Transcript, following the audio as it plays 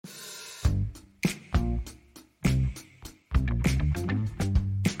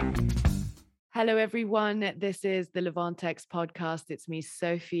Hello, everyone. This is the Levantex podcast. It's me,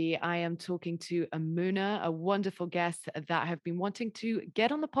 Sophie. I am talking to Amuna, a wonderful guest that have been wanting to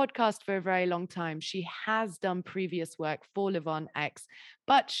get on the podcast for a very long time. She has done previous work for Levantex,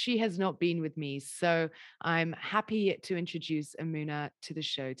 but she has not been with me. So I'm happy to introduce Amuna to the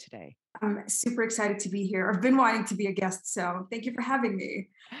show today. I'm super excited to be here. I've been wanting to be a guest, so thank you for having me.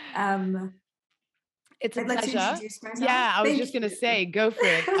 It's a I'd like to pleasure. introduce myself. Yeah, I was Thank just going to you. say, go for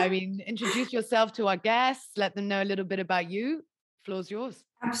it. I mean, introduce yourself to our guests. Let them know a little bit about you. Floor's yours.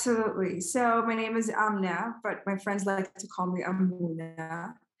 Absolutely. So my name is Amuna, but my friends like to call me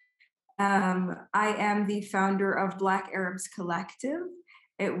Amuna. I am the founder of Black Arabs Collective.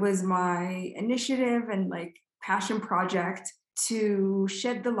 It was my initiative and passion project to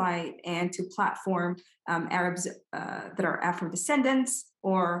shed the light and to platform Arabs that are Afro descendants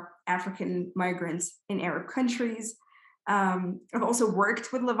or African migrants in Arab countries. I've also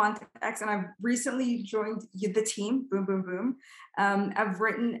worked with Levantex, and I've recently joined the team. Boom, boom, boom. I've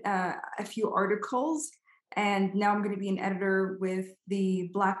written a few articles, and now I'm going to be an editor with the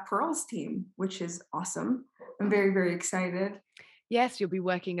Black Pearls team, which is awesome. I'm very, very excited. Yes, you'll be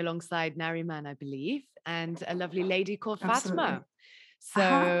working alongside Nariman, I believe, and a lovely lady called Absolutely. Fatma.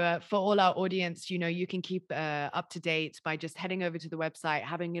 So for all our audience, you can keep up to date by just heading over to the website,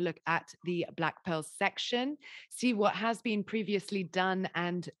 having a look at the Black Pearls section, see what has been previously done,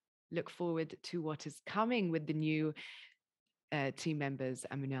 and look forward to what is coming with the new team members,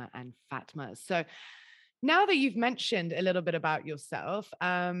 Amuna and Fatma. So now that you've mentioned a little bit about yourself,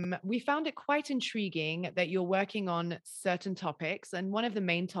 we found it quite intriguing that you're working on certain topics. And one of the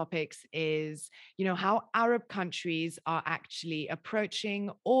main topics is, how Arab countries are actually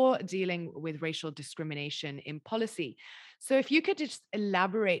approaching or dealing with racial discrimination in policy. So if you could just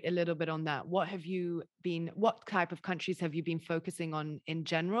elaborate a little bit on that, what type of countries have you been focusing on in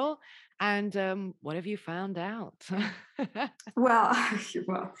general? And what have you found out? Well,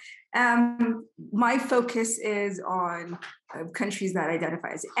 my focus is on countries that identify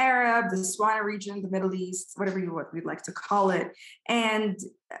as Arab, the SWANA region, the Middle East, whatever we'd like to call it. And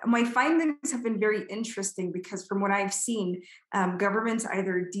my findings have been very interesting because from what I've seen, governments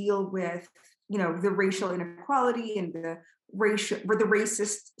either deal with the racial inequality and the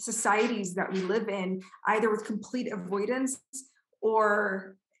racist societies that we live in, either with complete avoidance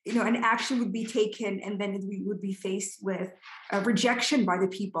or an action would be taken, and then we would be faced with rejection by the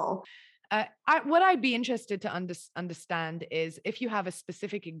people. What I'd be interested to understand is if you have a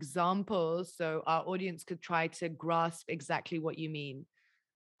specific example, so our audience could try to grasp exactly what you mean.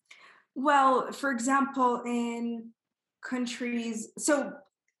 Well, for example, in countries, so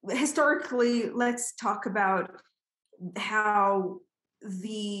historically, let's talk about how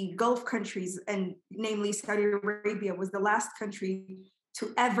the Gulf countries, and namely Saudi Arabia, was the last country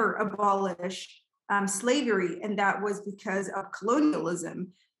to ever abolish slavery. And that was because of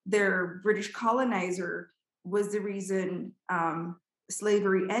colonialism. Their British colonizer was the reason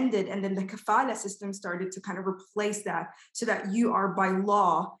slavery ended. And then the KAFALA system started to kind of replace that so that you are by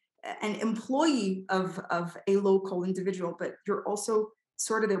law an employee of a local individual, but you're also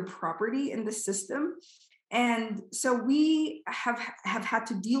sort of their property in the system. And so we have had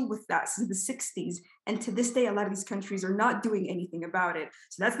to deal with that since the 60s. And to this day, a lot of these countries are not doing anything about it.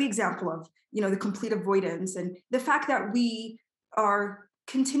 So that's the example of, the complete avoidance and the fact that we are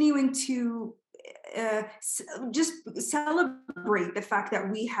continuing to just celebrate the fact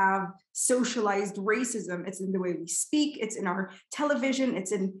that we have socialized racism. It's in the way we speak, it's in our television,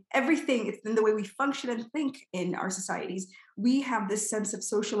 it's in everything, it's in the way we function and think in our societies. We have this sense of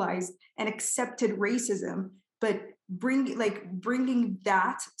socialized and accepted racism, but bringing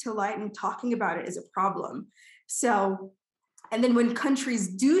that to light and talking about it is a problem. So, and then when countries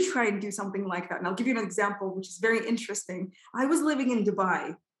do try and do something like that, and I'll give you an example, which is very interesting. I was living in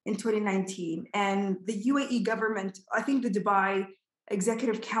Dubai in 2019, and the UAE government, I think the Dubai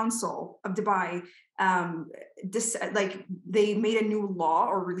Executive Council of Dubai, they made a new law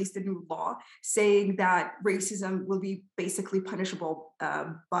or released a new law saying that racism will be basically punishable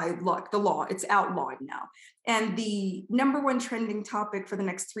by law. The law, it's outlawed now. And the number one trending topic for the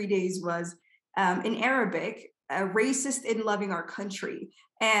next 3 days was in Arabic, racist in loving our country.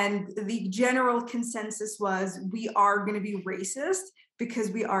 And the general consensus was we are going to be racist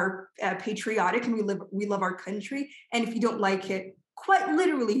because we are patriotic and we love our country. And if you don't like it, quite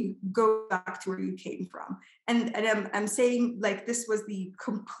literally go back to where you came from. And I'm saying this was the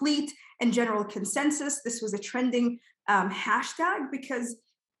complete and general consensus. This was a trending hashtag because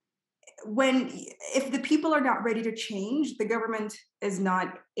if the people are not ready to change, the government is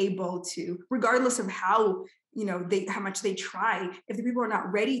not able to, regardless of how how much they try. If the people are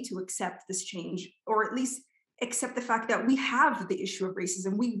not ready to accept this change, or at least accept the fact that we have the issue of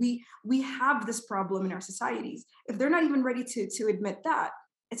racism, we have this problem in our societies. If they're not even ready to admit that,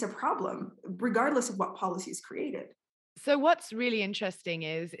 it's a problem, regardless of what policy is created. So what's really interesting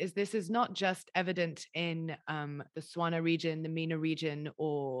is this is not just evident in the SWANA region, the MENA region,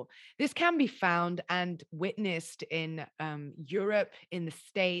 or this can be found and witnessed in Europe, in the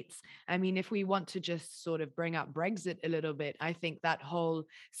States. I mean, if we want to just sort of bring up Brexit a little bit, I think that whole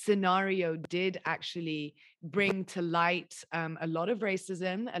scenario did actually bring to light a lot of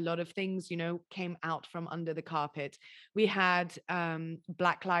racism, a lot of things, came out from under the carpet. We had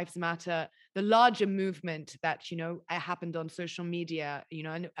Black Lives Matter, the larger movement that happened on social media,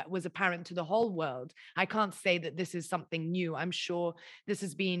 and was apparent to the whole world. I can't say that this is something new. I'm sure this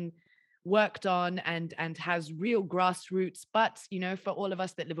has been worked on and has real grassroots, but for all of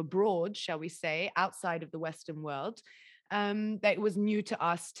us that live abroad, shall we say, outside of the Western world, that it was new to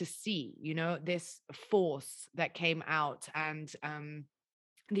us to see this force that came out, and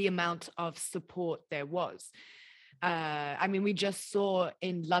the amount of support there was. I mean, we just saw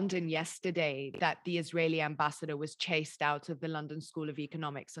in London yesterday that the Israeli ambassador was chased out of the London School of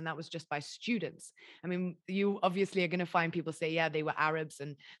Economics, and that was just by students. I mean, you obviously are going to find people say, yeah, they were Arabs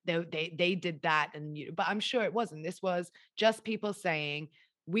and they did that, but I'm sure it wasn't. This was just people saying,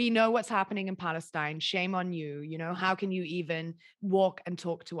 we know what's happening in Palestine. Shame on you. How can you even walk and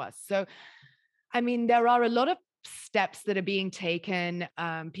talk to us? So, I mean, there are a lot of steps that are being taken.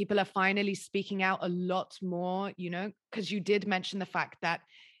 People are finally speaking out a lot more, because you did mention the fact that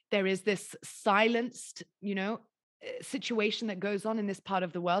there is this silenced, situation that goes on in this part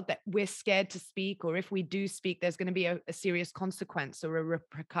of the world, that we're scared to speak, or if we do speak, there's going to be a serious consequence or a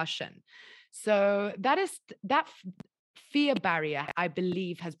repercussion. So that fear barrier, I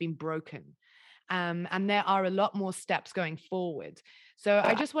believe, has been broken. And there are a lot more steps going forward. So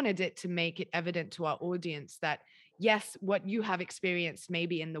I just wanted it to make it evident to our audience that, yes, what you have experienced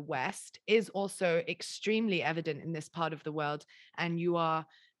maybe in the West is also extremely evident in this part of the world. And you are,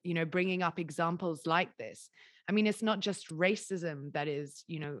 bringing up examples like this. I mean, it's not just racism that is,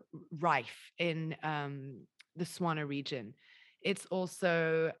 rife in the SWANA region. It's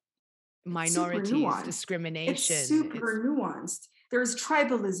also minorities, discrimination. It's super nuanced. There's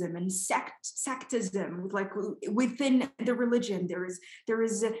tribalism and sectism, like within the religion. There is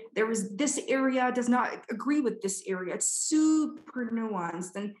this area does not agree with this area. It's super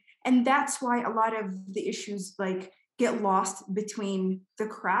nuanced, and that's why a lot of the issues like get lost between the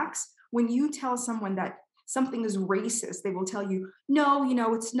cracks. When you tell someone that something is racist, they will tell you, no,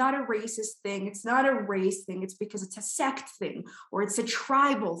 it's not a racist thing. It's not a race thing. It's because it's a sect thing, or it's a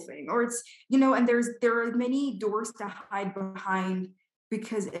tribal thing, or it's, and there are many doors to hide behind,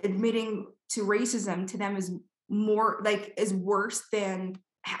 because admitting to racism to them is more like, is worse than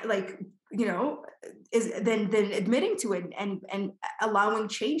like, is than admitting to it and allowing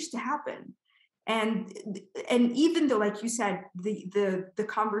change to happen. And even though, like you said, the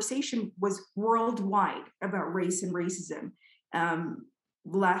conversation was worldwide about race and racism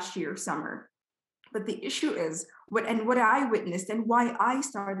last year summer, but the issue is what I witnessed and why I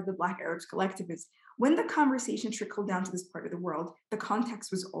started the Black Arabs Collective is, when the conversation trickled down to this part of the world, the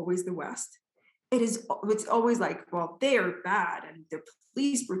context was always the West. It's always like, well, they're bad and the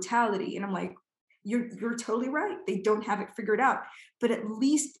police brutality, and I'm like, you're totally right. They don't have it figured out, but at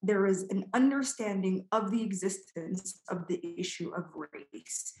least there is an understanding of the existence of the issue of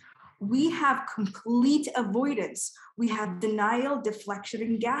race. We have complete avoidance. We have denial, deflection,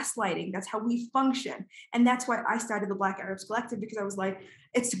 and gaslighting. That's how we function. And that's why I started the Black Arabs Collective, because I was like,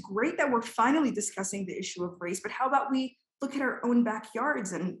 it's great that we're finally discussing the issue of race, but how about we look at our own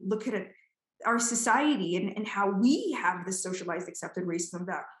backyards and look at our society and how we have this socialized accepted racism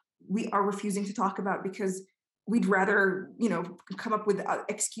that we are refusing to talk about, because we'd rather, come up with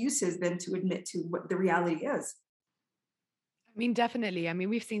excuses than to admit to what the reality is. I mean, definitely. I mean,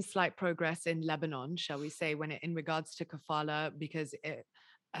 we've seen slight progress in Lebanon, shall we say, in regards to KAFALA, because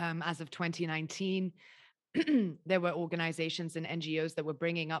as of 2019, there were organizations and NGOs that were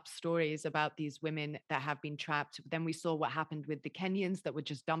bringing up stories about these women that have been trapped. Then we saw what happened with the Kenyans that were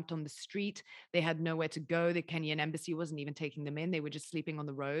just dumped on the street. They had nowhere to go. The Kenyan embassy wasn't even taking them in. They were just sleeping on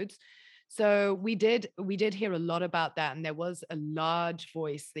the roads. So we did hear a lot about that. And there was a large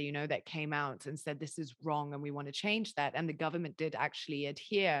voice that, that came out and said, this is wrong and we want to change that. And the government did actually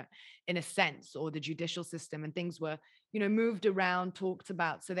adhere in a sense, or the judicial system, and things were, moved around, talked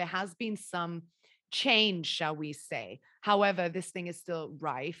about. So there has been some change, shall we say. However, this thing is still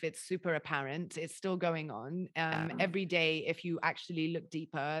rife. It's super apparent. It's still going on. Every day, if you actually look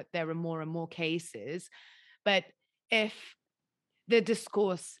deeper, there are more and more cases. But if the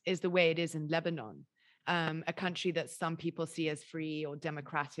discourse is the way it is in Lebanon, a country that some people see as free or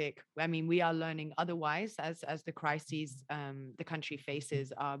democratic. I mean, we are learning otherwise as the crises the country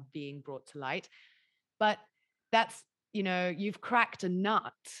faces are being brought to light. But that's, you've cracked a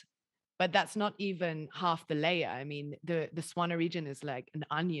nut, but that's not even half the layer. I mean, the SWANA region is like an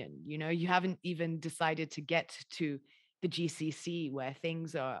onion, you haven't even decided to get to the GCC where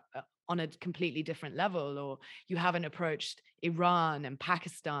things are on a completely different level, or you haven't approached Iran and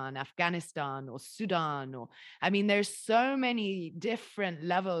Pakistan, Afghanistan, or Sudan, or, I mean, there's so many different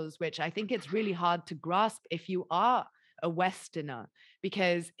levels, which I think it's really hard to grasp if you are a Westerner,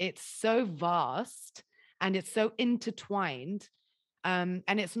 because it's so vast and it's so intertwined. And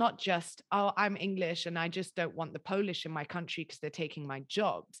it's not just, oh, I'm English and I just don't want the Polish in my country because they're taking my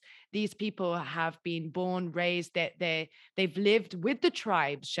jobs. These people have been born, raised, they've lived with the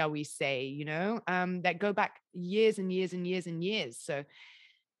tribes, shall we say, that go back years and years and years and years. So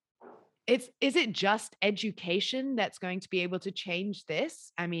is it just education that's going to be able to change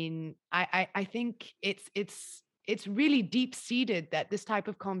this? I mean, I think it's really deep-seated that this type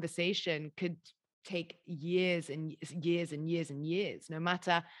of conversation could take years and years and years and years, no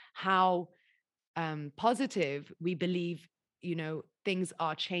matter how positive we believe, things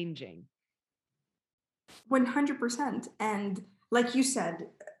are changing. 100%. And like you said,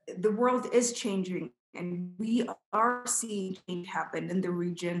 the world is changing, and we are seeing change happen in the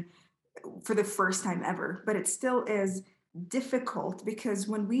region for the first time ever. But it still is difficult, because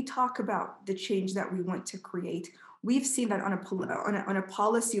when we talk about the change that we want to create, we've seen that on a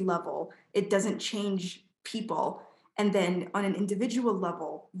policy level, it doesn't change people. And then on an individual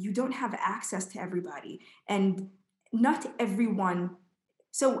level, you don't have access to everybody. And not everyone,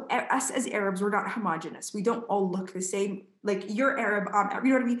 so us as Arabs, we're not homogenous. We don't all look the same. Like, you're Arab, you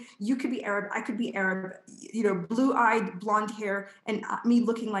know what I mean? You could be Arab, I could be Arab, blue-eyed, blonde hair, and me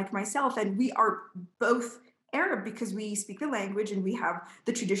looking like myself. And we are both Arab because we speak the language and we have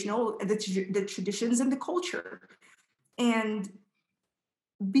the traditions and the culture. And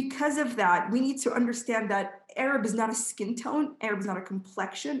because of that, we need to understand that Arab is not a skin tone, Arab is not a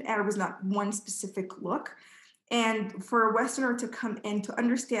complexion, Arab is not one specific look. And for a Westerner to come in to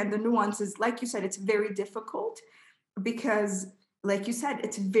understand the nuances, like you said, it's very difficult because, like you said,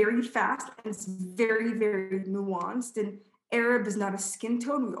 it's very fast and it's very, very nuanced. And Arab is not a skin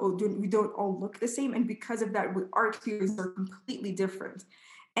tone. We don't all look the same. And because of that, our experiences are completely different.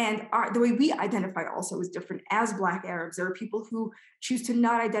 And the way we identify also is different. As Black Arabs, there are people who choose to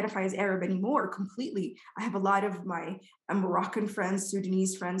not identify as Arab anymore completely. I have a lot of my Moroccan friends,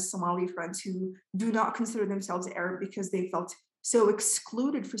 Sudanese friends, Somali friends who do not consider themselves Arab because they felt so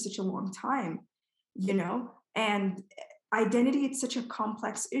excluded for such a long time, And identity, it's such a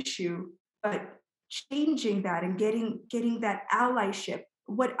complex issue, but changing that and getting that allyship.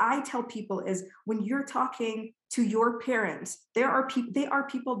 What I tell people is, when you're talking to your parents, they are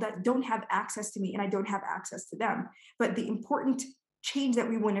people that don't have access to me and I don't have access to them. But the important change that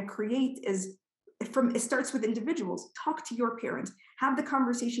we want to create is it starts with individuals. Talk to your parents, have the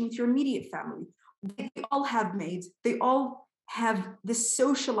conversation with your immediate family. They all have maids, they all have this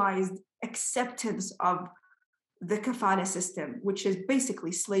socialized acceptance of the KAFALA system, which is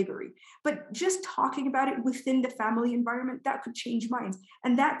basically slavery. But just talking about it within the family environment, that could change minds.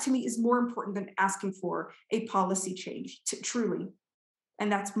 And that, to me, is more important than asking for a policy change, truly.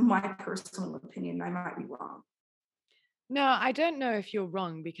 And that's my personal opinion. I might be wrong. No, I don't know if you're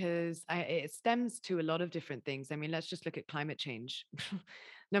wrong, because it stems to a lot of different things. I mean, let's just look at climate change.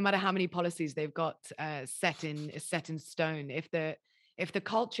 No matter how many policies they've got set in stone, if the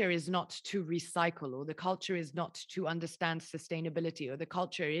culture is not to recycle, or the culture is not to understand sustainability, or the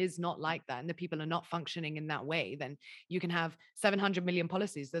culture is not like that, and the people are not functioning in that way, then you can have 700 million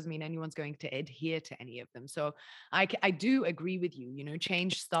policies. Doesn't mean anyone's going to adhere to any of them. So I do agree with you.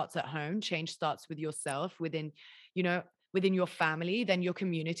 Change starts at home. Change starts with yourself, within your family, then your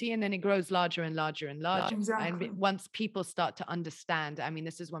community, and then it grows larger and larger and larger. Exactly. And once people start to understand, I mean,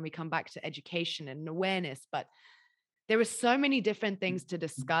 this is when we come back to education and awareness, but there are so many different things to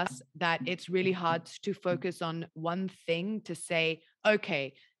discuss that it's really hard to focus on one thing to say,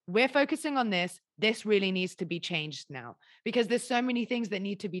 okay, we're focusing on this. This really needs to be changed now, because there's so many things that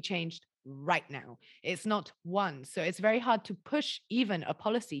need to be changed right now. It's not one. So it's very hard to push even a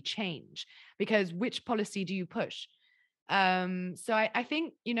policy change, because which policy do you push? So I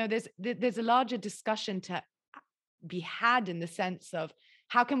think, there's a larger discussion to be had, in the sense of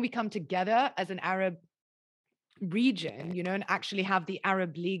how can we come together as an Arab region, you know, and actually have the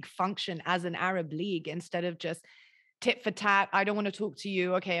Arab League function as an Arab League instead of just tit for tat. I don't want to talk to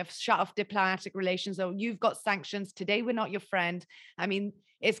you. Okay, I've shut off diplomatic relations. Oh, you've got sanctions. Today we're not your friend. I mean,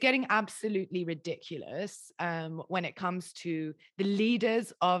 it's getting absolutely ridiculous when it comes to the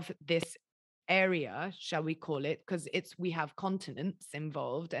leaders of this area, shall we call it, because we have continents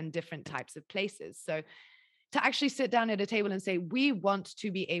involved and different types of places. So to actually sit down at a table and say, we want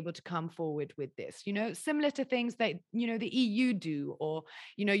to be able to come forward with this, you know, similar to things that, you know, the EU do, or,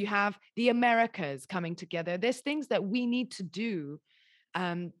 you know, you have the Americas coming together. There's things that we need to do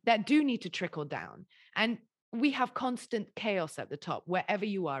that do need to trickle down. And we have constant chaos at the top, wherever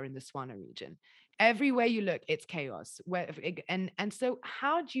you are in the SWANA region. Everywhere you look, it's chaos. And so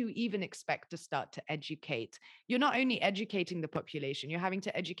how do you even expect to start to educate? You're not only educating the population, you're having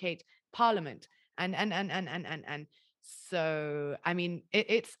to educate parliament, and so I mean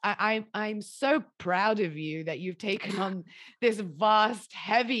I'm so proud of you that you've taken on this vast,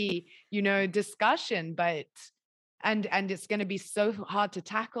 heavy, you know, discussion, but and it's going to be so hard to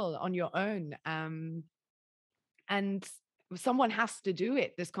tackle on your own, and someone has to do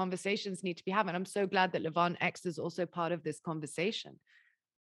it. These conversations need to be happening. I'm so glad that Levant X is also part of this conversation.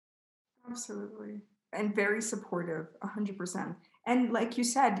 Absolutely. And very supportive, 100%. And like you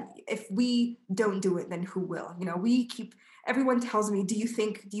said, if we don't do it, then who will? You know, everyone tells me, do you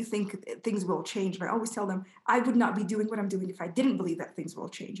think things will change? And I always tell them, I would not be doing what I'm doing if I didn't believe that things will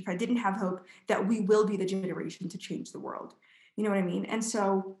change, if I didn't have hope that we will be the generation to change the world. You know what I mean? And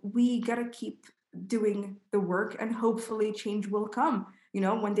so we got to keep doing the work, and hopefully change will come. You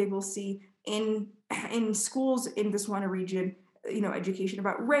know, one day we'll see in schools in the SWANA region, you know, education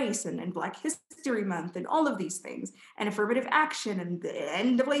about race and Black History Month and all of these things, and affirmative action and the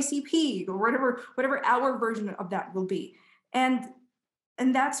NAACP, or whatever our version of that will be. And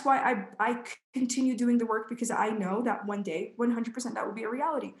that's why I continue doing the work, because I know that one day, 100%, that will be a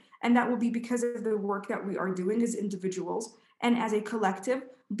reality. And that will be because of the work that we are doing as individuals and as a collective,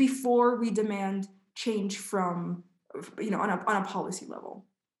 before we demand change from, you know, on a policy level.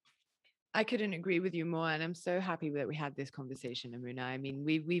 I couldn't agree with you more, and I'm so happy that we had this conversation, Amuna. I mean,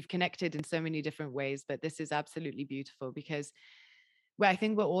 we've connected in so many different ways, but this is absolutely beautiful, because I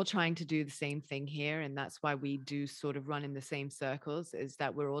think we're all trying to do the same thing here, and that's why we do sort of run in the same circles, is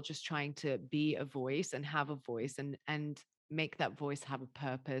that we're all just trying to be a voice and have a voice, and make that voice have a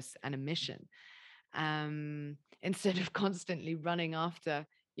purpose and a mission, instead of constantly running after,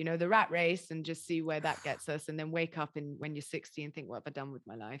 you know, the rat race, and just see where that gets us, and then wake up when you're 60 and think, what have I done with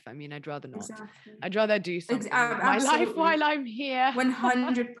my life? I mean, I'd rather not. Exactly. I'd rather do something with my life while I'm here.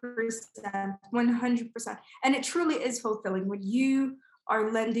 100%, 100%. And it truly is fulfilling when you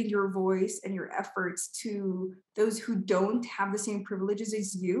are lending your voice and your efforts to those who don't have the same privileges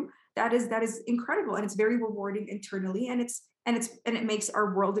as you. That is incredible, and it's very rewarding internally, and it makes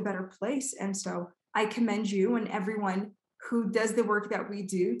our world a better place. And so I commend you and everyone who does the work that we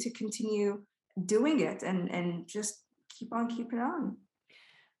do to continue doing it, and just keep on keeping on.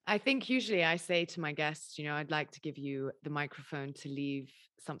 I think usually I say to my guests, you know, I'd like to give you the microphone to leave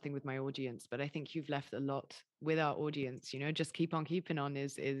something with my audience, but I think you've left a lot with our audience. You know, just keep on keeping on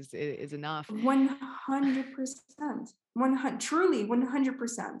is enough. 100%. Truly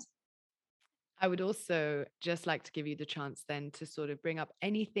 100%. I would also just like to give you the chance then to sort of bring up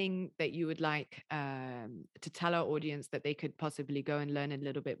anything that you would like to tell our audience that they could possibly go and learn a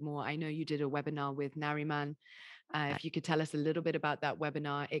little bit more. I know you did a webinar with Nariman. If you could tell us a little bit about that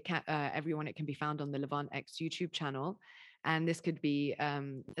webinar, it can be found on the Levant X YouTube channel. And this could be a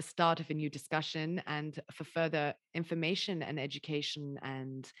start of a new discussion, and for further information and education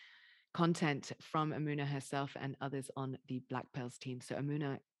and content from Amuna herself and others on the Black Pearls team. So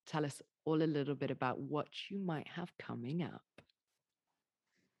Amuna, tell us all a little bit about what you might have coming up.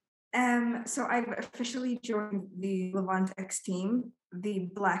 So I've officially joined the Levant X team, the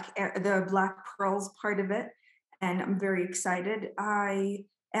Black Pearls part of it, and I'm very excited. I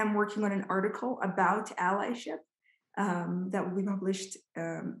am working on an article about allyship that will be published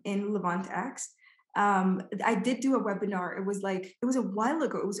in Levant X. I did do a webinar. It was a while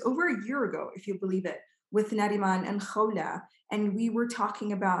ago. It was over a year ago, if you believe it, with Nariman and Khawla, and we were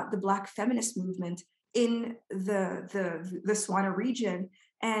talking about the Black feminist movement in the SWANA region,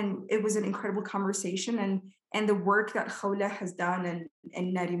 and it was an incredible conversation. And the work that Khawla has done,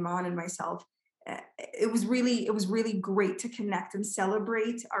 and Nariman and myself, it was really great to connect and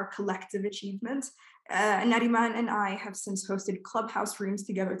celebrate our collective achievements. Nariman and I have since hosted clubhouse rooms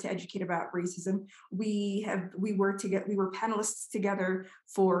together to educate about racism. We were panelists together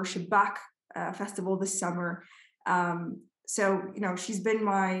for Shabak Festival this summer. So, she's been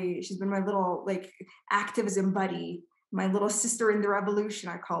my little like activism buddy, my little sister in the revolution,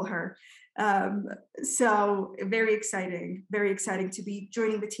 I call her. So very exciting to be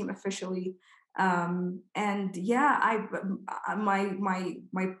joining the team officially. And yeah,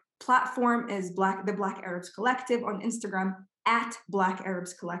 my platform is the Black Arabs Collective on Instagram, at Black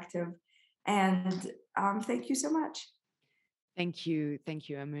Arabs Collective. And thank you so much. Thank you,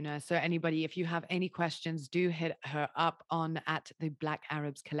 Amuna. So anybody, if you have any questions, do hit her up on at the Black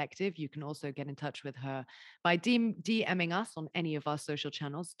Arabs Collective. You can also get in touch with her by DMing us on any of our social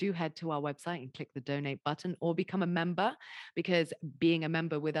channels. Do head to our website and click the donate button, or become a member, because being a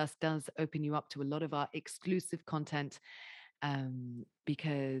member with us does open you up to a lot of our exclusive content,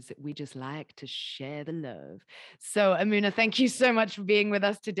 because we just like to share the love. So Amuna, thank you so much for being with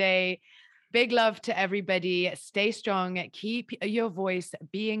us today. Big love to everybody. Stay strong, keep your voice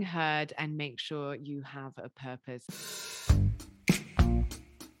being heard, and make sure you have a purpose.